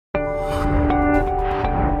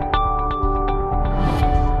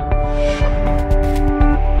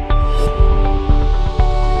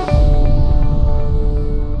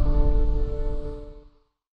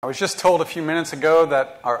was just told a few minutes ago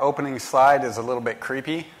that our opening slide is a little bit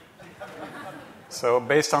creepy. So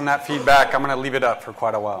based on that feedback, I'm going to leave it up for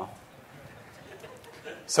quite a while.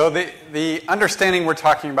 So the understanding we're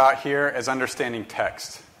talking about here is understanding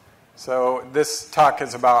text. So this talk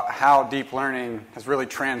is about how deep learning has really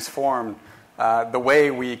transformed the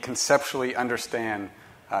way we conceptually understand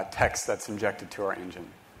text that's injected to our engine.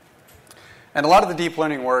 And a lot of the deep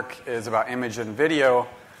learning work is about image and video.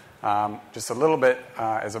 Just a little bit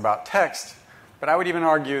is about text. But I would even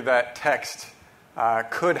argue that text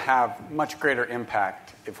could have much greater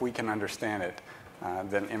impact if we can understand it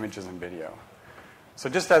than images and video. So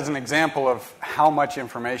just as an example of how much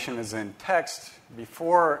information is in text,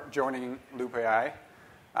 before joining Loop AI,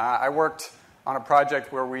 I worked on a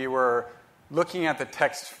project where we were looking at the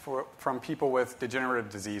text from people with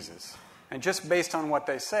degenerative diseases. And just based on what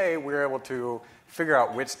they say, we were able to figure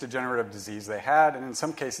out which degenerative disease they had, and in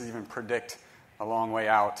some cases even predict a long way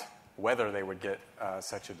out whether they would get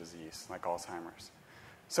such a disease, like Alzheimer's.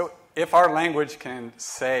 So if our language can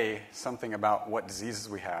say something about what diseases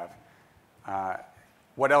we have,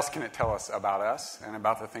 what else can it tell us about us and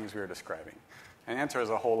about the things we are describing? And the answer is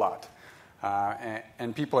a whole lot.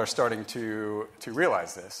 And people are starting to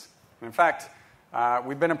realize this. And in fact,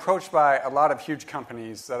 we've been approached by a lot of huge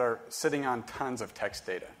companies that are sitting on tons of text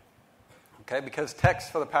data. Okay? Because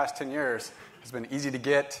text for the past 10 years has been easy to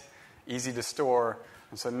get, easy to store.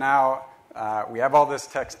 And so now we have all this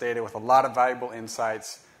text data with a lot of valuable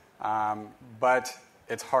insights, but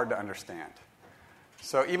it's hard to understand.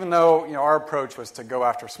 So even though our approach was to go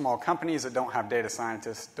after small companies that don't have data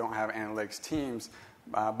scientists, don't have analytics teams,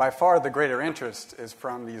 by far the greater interest is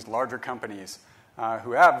from these larger companies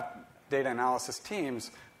who have data analysis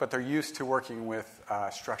teams, but they're used to working with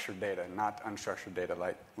structured data, not unstructured data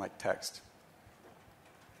like text.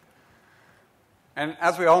 And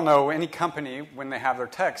as we all know, any company, when they have their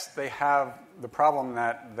text, they have the problem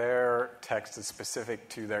that their text is specific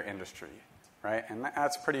to their industry, right? And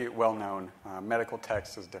that's pretty well known. Medical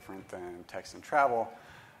text is different than text in travel.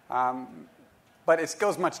 But it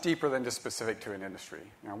goes much deeper than just specific to an industry.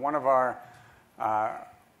 One of our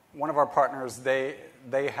partners, they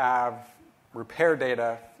have repair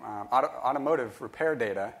data, automotive repair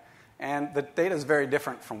data, and the data is very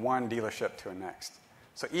different from one dealership to the next.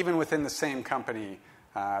 So even within the same company,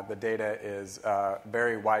 the data is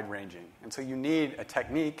very wide-ranging. And so you need a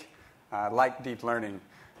technique like deep learning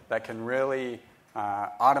that can really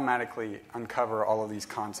automatically uncover all of these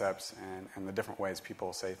concepts and the different ways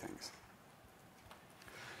people say things.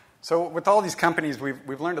 So with all these companies,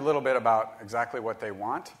 we've learned a little bit about exactly what they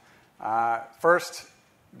want. First,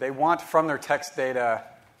 they want from their text data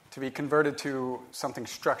to be converted to something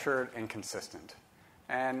structured and consistent.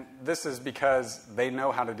 And this is because they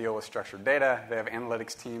know how to deal with structured data. They have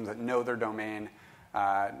analytics teams that know their domain,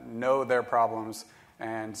 know their problems,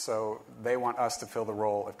 and so they want us to fill the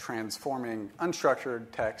role of transforming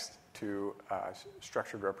unstructured text to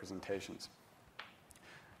structured representations.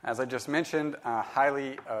 As I just mentioned,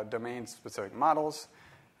 highly domain-specific models,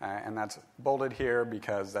 and that's bolded here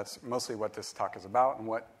because that's mostly what this talk is about and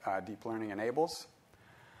what deep learning enables.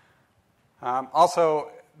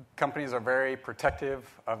 Also, companies are very protective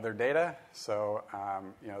of their data, so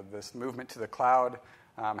this movement to the cloud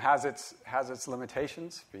has its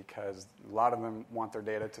limitations because a lot of them want their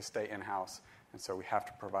data to stay in-house, and so we have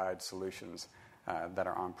to provide solutions that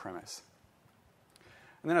are on-premise.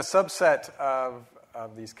 And then a subset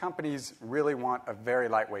of these companies really want a very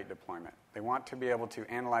lightweight deployment. They want to be able to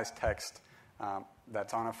analyze text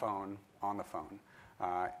that's on the phone.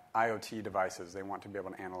 IoT devices, they want to be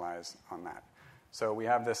able to analyze on that. So we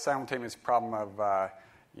have this simultaneous problem of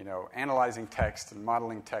analyzing text and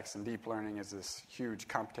modeling text, and deep learning is this huge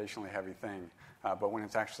computationally heavy thing. But when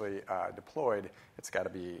it's actually deployed, it's got to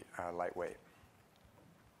be lightweight.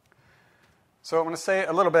 So I want to say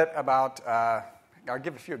a little bit about, I'll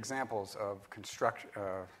give a few examples of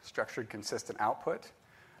structured consistent output.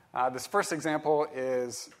 This first example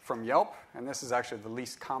is from Yelp, and this is actually the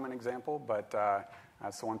least common example, but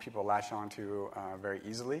that's the one people latch on to very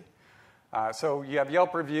easily. So you have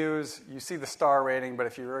Yelp reviews, you see the star rating, but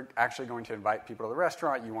if you're actually going to invite people to the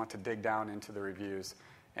restaurant, you want to dig down into the reviews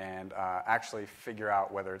and actually figure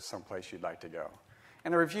out whether it's someplace you'd like to go.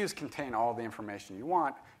 And the reviews contain all the information you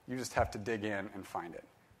want, you just have to dig in and find it.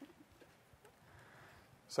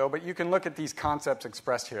 So, but you can look at these concepts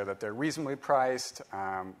expressed here, that they're reasonably priced,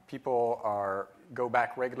 people go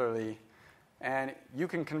back regularly, and you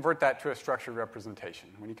can convert that to a structured representation.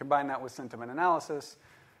 When you combine that with sentiment analysis,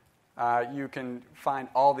 you can find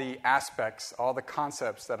all the aspects, all the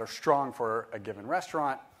concepts that are strong for a given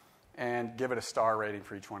restaurant, and give it a star rating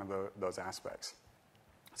for each one of those aspects.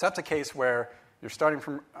 So that's a case where you're starting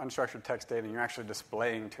from unstructured text data and you're actually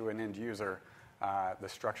displaying to an end user the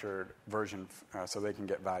structured version so they can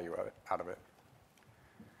get value out of it.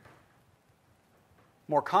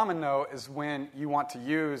 More common, though, is when you want to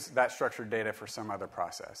use that structured data for some other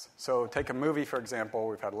process. So take a movie, for example.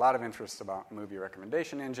 We've had a lot of interest about movie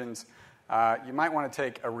recommendation engines. You might want to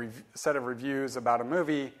take a set of reviews about a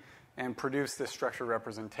movie and produce this structured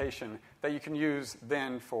representation that you can use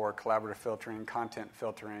then for collaborative filtering, content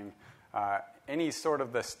filtering, any sort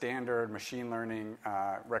of the standard machine learning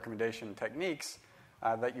recommendation techniques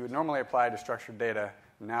that you would normally apply to structured data.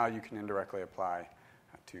 Now you can indirectly apply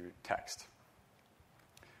to text.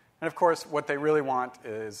 And of course, what they really want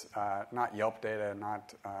is not Yelp data,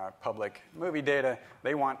 not public movie data.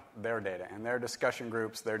 They want their data and their discussion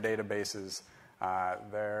groups, their databases,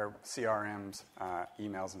 their CRMs,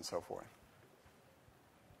 emails, and so forth.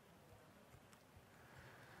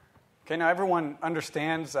 Okay, now everyone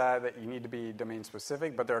understands that you need to be domain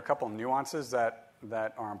specific, but there are a couple of nuances that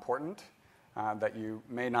are important that you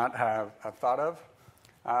may not have thought of.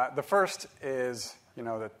 The first is,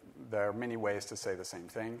 that there are many ways to say the same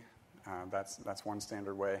thing. That's one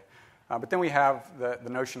standard way. But then we have the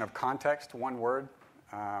notion of context. One word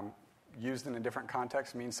used in a different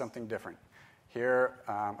context means something different. Here,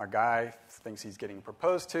 a guy thinks he's getting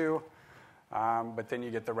proposed to, but then you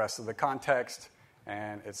get the rest of the context,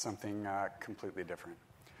 and it's something completely different.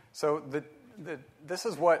 So this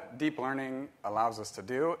is what deep learning allows us to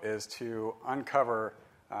do, is to uncover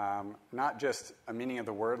not just a meaning of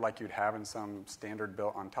the word like you'd have in some standard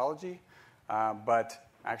built ontology, but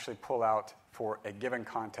actually pull out for a given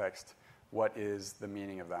context what is the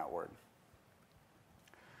meaning of that word.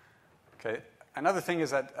 Okay. Another thing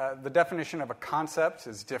is that the definition of a concept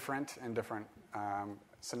is different in different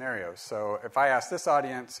scenarios. So if I ask this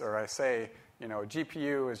audience, or I say, a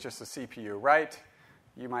GPU is just a CPU, right?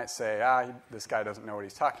 You might say, this guy doesn't know what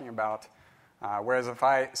he's talking about. Whereas if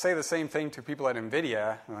I say the same thing to people at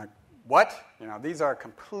NVIDIA, I'm like, what? These are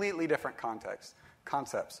completely different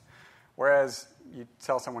concepts. Whereas you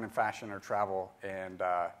tell someone in fashion or travel, and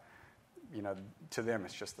to them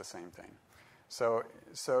it's just the same thing. So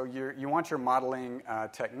you want your modeling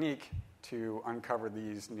technique to uncover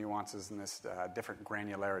these nuances and this different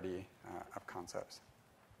granularity of concepts.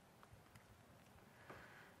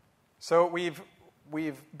 So we've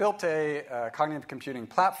built a cognitive computing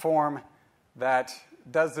platform that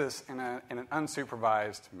does this in an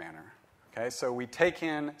unsupervised manner. Okay, so we take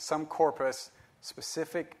in some corpus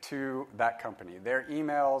specific to that company, their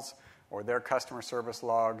emails or their customer service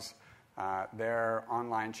logs, their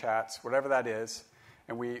online chats, whatever that is,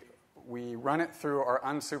 and we run it through our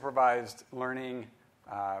unsupervised learning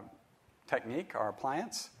technique, our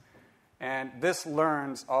appliance, and this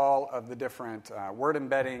learns all of the different word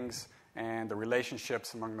embeddings and the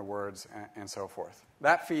relationships among the words and so forth.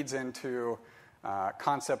 That feeds into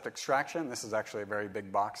concept extraction. This is actually a very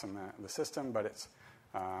big box in the system, but it's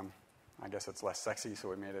I guess it's less sexy, so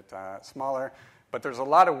we made it smaller. But there's a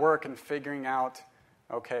lot of work in figuring out,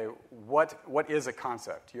 okay, what is a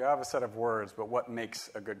concept? You have a set of words, but what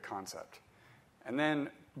makes a good concept? And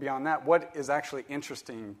then beyond that, what is actually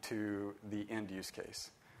interesting to the end use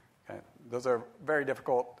case? Okay? Those are very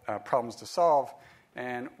difficult problems to solve.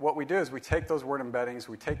 And what we do is we take those word embeddings,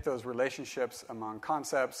 we take those relationships among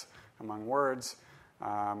concepts, among words,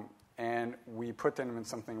 and we put them in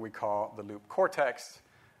something we call the loop cortex,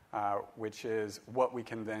 which is what we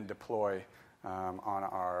can then deploy on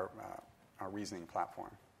our reasoning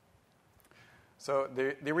platform. So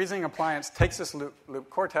the reasoning appliance takes this loop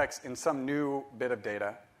cortex in some new bit of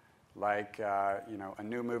data, like a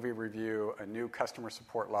new movie review, a new customer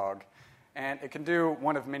support log, and it can do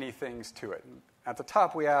one of many things to it. At the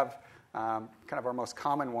top, we have kind of our most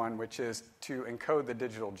common one, which is to encode the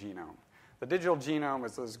digital genome. The digital genome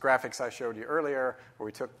is those graphics I showed you earlier, where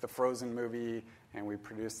we took the Frozen movie and we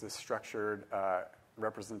produced this structured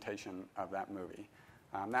representation of that movie.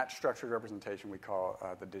 That structured representation we call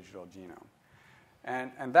the digital genome.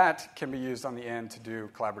 And that can be used on the end to do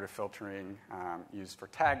collaborative filtering, used for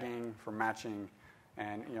tagging, for matching,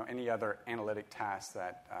 and any other analytic task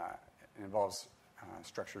that involves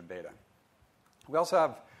structured data. We also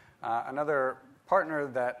have another partner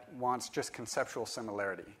that wants just conceptual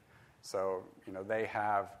similarity. So, they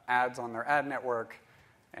have ads on their ad network,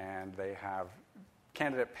 and they have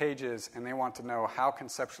candidate pages, and they want to know how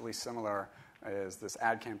conceptually similar is this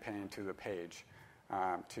ad campaign to the page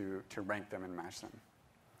to rank them and match them.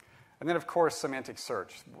 And then, of course, semantic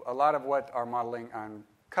search. A lot of what our modeling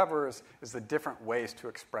uncovers is the different ways to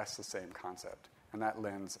express the same concept, and that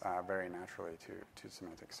lends very naturally to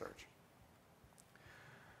semantic search.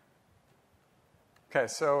 Okay,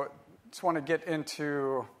 so just want to get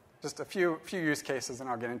into just a few use cases, and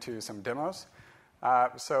I'll get into some demos.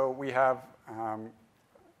 So we have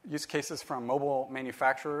use cases from mobile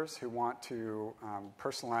manufacturers who want to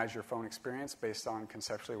personalize your phone experience based on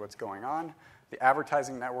conceptually what's going on. The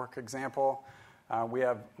advertising network example, we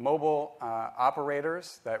have mobile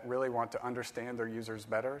operators that really want to understand their users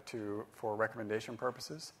better for recommendation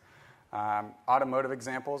purposes. Automotive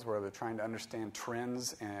examples where they're trying to understand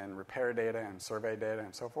trends and repair data and survey data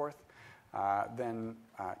and so forth. Then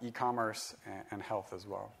e-commerce and health as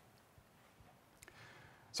well.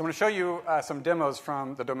 So I'm going to show you some demos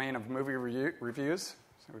from the domain of movie reviews.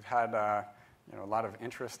 So we've had a lot of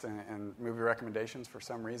interest in movie recommendations for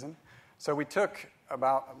some reason. So we took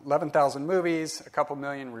about 11,000 movies, a couple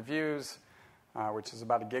million reviews, which is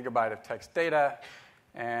about a gigabyte of text data,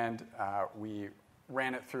 and we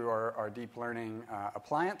ran it through our deep learning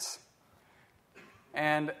appliance.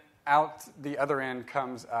 And out the other end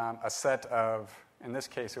comes a set of, in this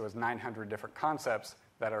case, it was 900 different concepts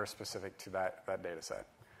that are specific to that data set.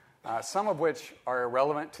 Some of which are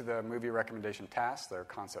irrelevant to the movie recommendation task. They're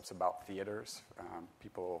concepts about theaters,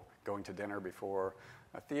 people going to dinner before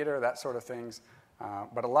a theater, that sort of things.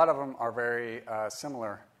 But a lot of them are very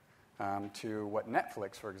similar to what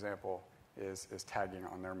Netflix, for example, is tagging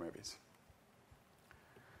on their movies.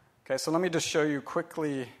 Okay, so let me just show you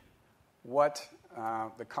quickly what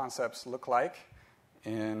the concepts look like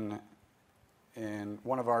in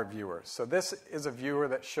one of our viewers. So this is a viewer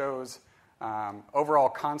that shows overall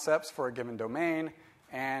concepts for a given domain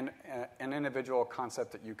and an individual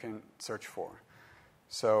concept that you can search for.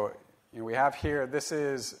 So we have here, this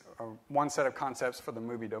is one set of concepts for the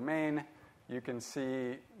movie domain. You can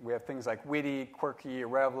see we have things like witty, quirky,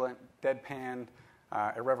 irreverent, deadpan.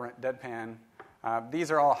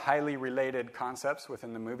 These are all highly related concepts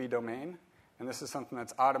within the movie domain, and this is something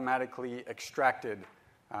that's automatically extracted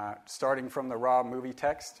starting from the raw movie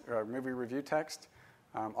text or movie review text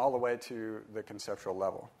all the way to the conceptual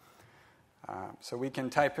level. So we can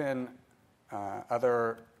type in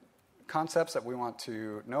other concepts that we want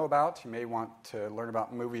to know about. You may want to learn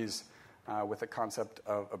about movies with the concept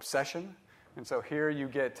of obsession. And so here you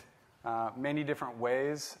get many different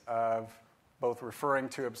ways of both referring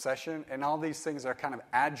to obsession, and all these things are kind of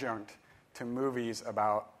adjunct to movies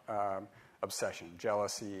about obsession,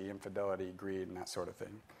 jealousy, infidelity, greed, and that sort of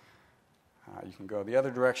thing. You can go the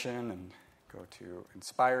other direction and go to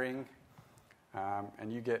inspiring,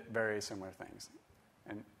 and you get very similar things.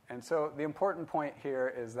 And so the important point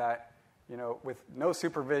here is that, with no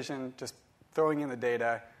supervision, just throwing in the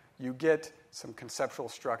data, you get some conceptual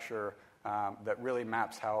structure that really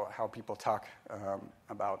maps how people talk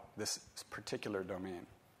about this particular domain.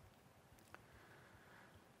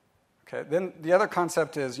 Okay, then the other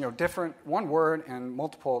concept is, different. One word in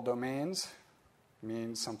multiple domains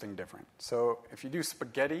means something different. So if you do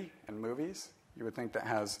spaghetti in movies, you would think that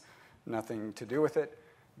has nothing to do with it.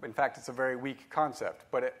 But in fact, it's a very weak concept,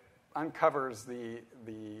 but it uncovers the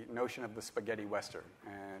notion of the spaghetti western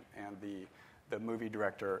and the movie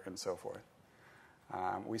director and so forth.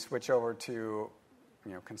 We switch over to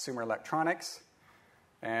consumer electronics.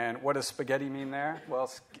 And what does spaghetti mean there? Well,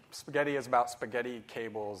 spaghetti is about spaghetti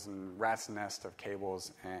cables and rat's nest of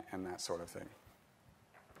cables and that sort of thing.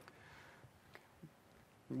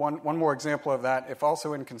 One more example of that, if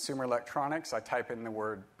also in consumer electronics, I type in the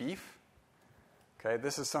word beef. Okay,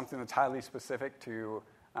 this is something that's highly specific to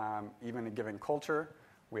even a given culture.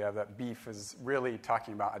 We have that beef is really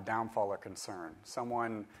talking about a downfall or concern.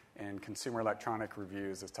 Someone in consumer electronic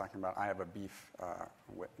reviews is talking about, I have a beef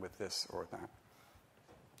with this or that.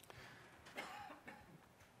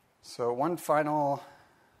 So one final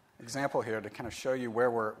example here to kind of show you where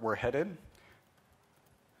we're headed.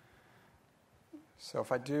 So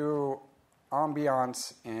if I do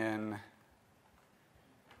ambiance in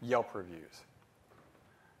Yelp reviews.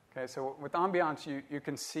 Okay, so with ambiance, you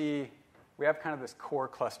can see we have kind of this core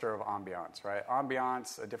cluster of ambiance, right?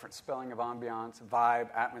 Ambiance, a different spelling of ambiance, vibe,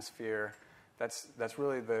 atmosphere. That's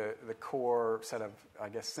really the core set of, I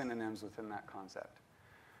guess, synonyms within that concept.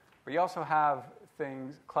 But you also have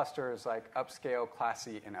clusters like upscale,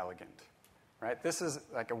 classy, and elegant, right? This is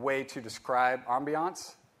like a way to describe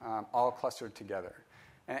ambiance, all clustered together.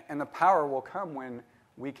 And the power will come when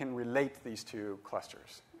we can relate these two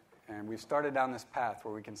clusters. And we've started down this path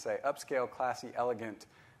where we can say upscale, classy, elegant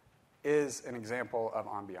is an example of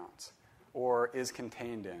ambiance, or is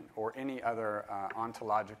contained in, or any other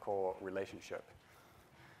ontological relationship.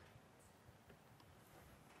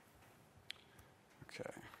 Okay,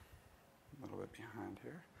 a little bit behind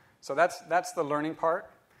here. So that's the learning part.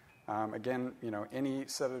 Again, any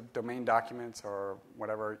set of domain documents or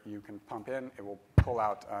whatever you can pump in, it will pull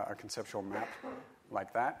out a conceptual map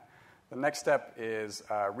like that. The next step is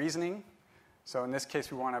reasoning. So in this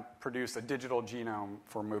case, we want to produce a digital genome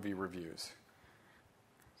for movie reviews.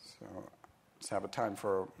 So let's have a time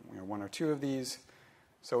for one or two of these.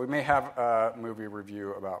 So we may have a movie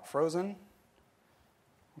review about Frozen.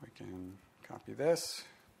 We can copy this.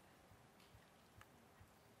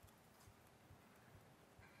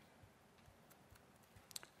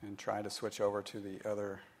 And try to switch over to the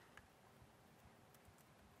other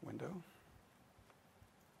window.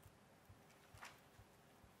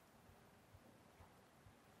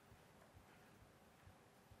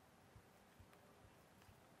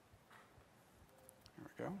 There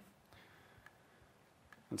we go.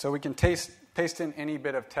 And so we can paste in any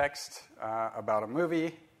bit of text about a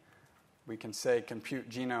movie. We can say compute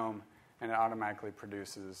genome, and it automatically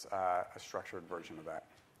produces a structured version of that.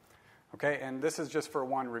 Okay, and this is just for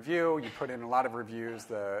one review. You put in a lot of reviews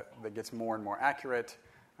that gets more and more accurate.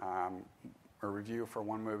 A review for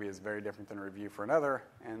one movie is very different than a review for another.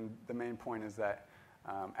 And the main point is that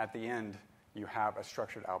at the end, you have a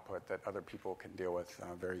structured output that other people can deal with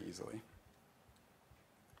very easily.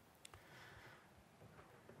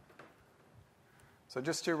 So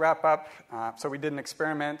just to wrap up, so we did an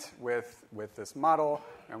experiment with this model,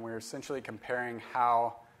 and we're essentially comparing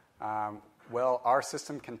how well our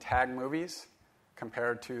system can tag movies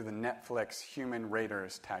compared to the Netflix human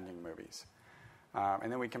raters tagging movies.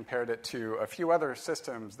 And then we compared it to a few other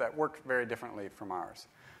systems that worked very differently from ours.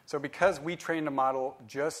 So because we trained a model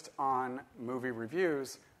just on movie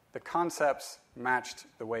reviews, the concepts matched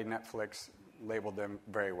the way Netflix labeled them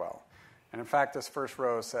very well. And in fact, this first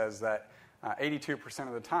row says that 82%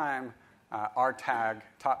 of the time, our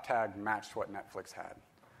top tag, matched what Netflix had.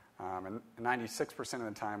 And 96% of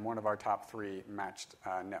the time, one of our top three matched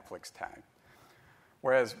Netflix tag.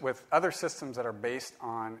 Whereas with other systems that are based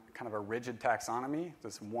on kind of a rigid taxonomy,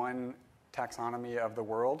 this one taxonomy of the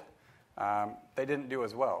world, they didn't do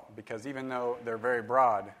as well. Because even though they're very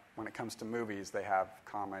broad, when it comes to movies, they have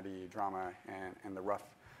comedy, drama, and the rough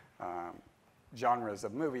genres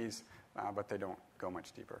of movies, but they don't go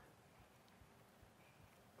much deeper.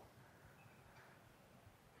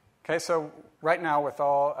 Okay, so right now with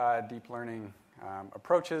all deep learning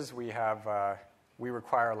approaches, we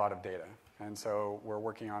require a lot of data. And so we're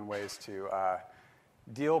working on ways to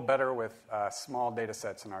deal better with small data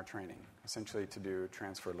sets in our training, essentially to do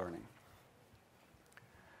transfer learning.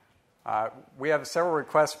 We have several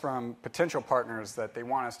requests from potential partners that they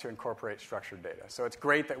want us to incorporate structured data. So it's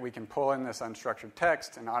great that we can pull in this unstructured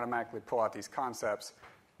text and automatically pull out these concepts,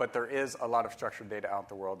 but there is a lot of structured data out in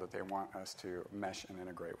the world that they want us to mesh and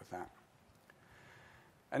integrate with that.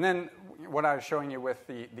 And then what I was showing you with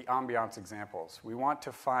the ambiance examples, we want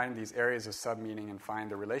to find these areas of sub-meaning and find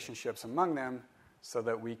the relationships among them so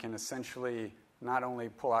that we can essentially not only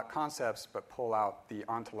pull out concepts, but pull out the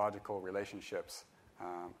ontological relationships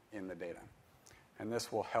in the data. And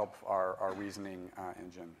this will help our reasoning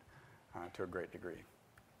engine to a great degree.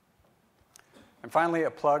 And finally, a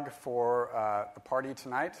plug for the party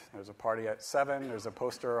tonight. There's a party at 7. There's a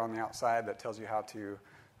poster on the outside that tells you how to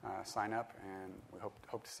sign up, and we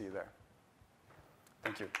hope to see you there.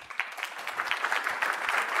 Thank you.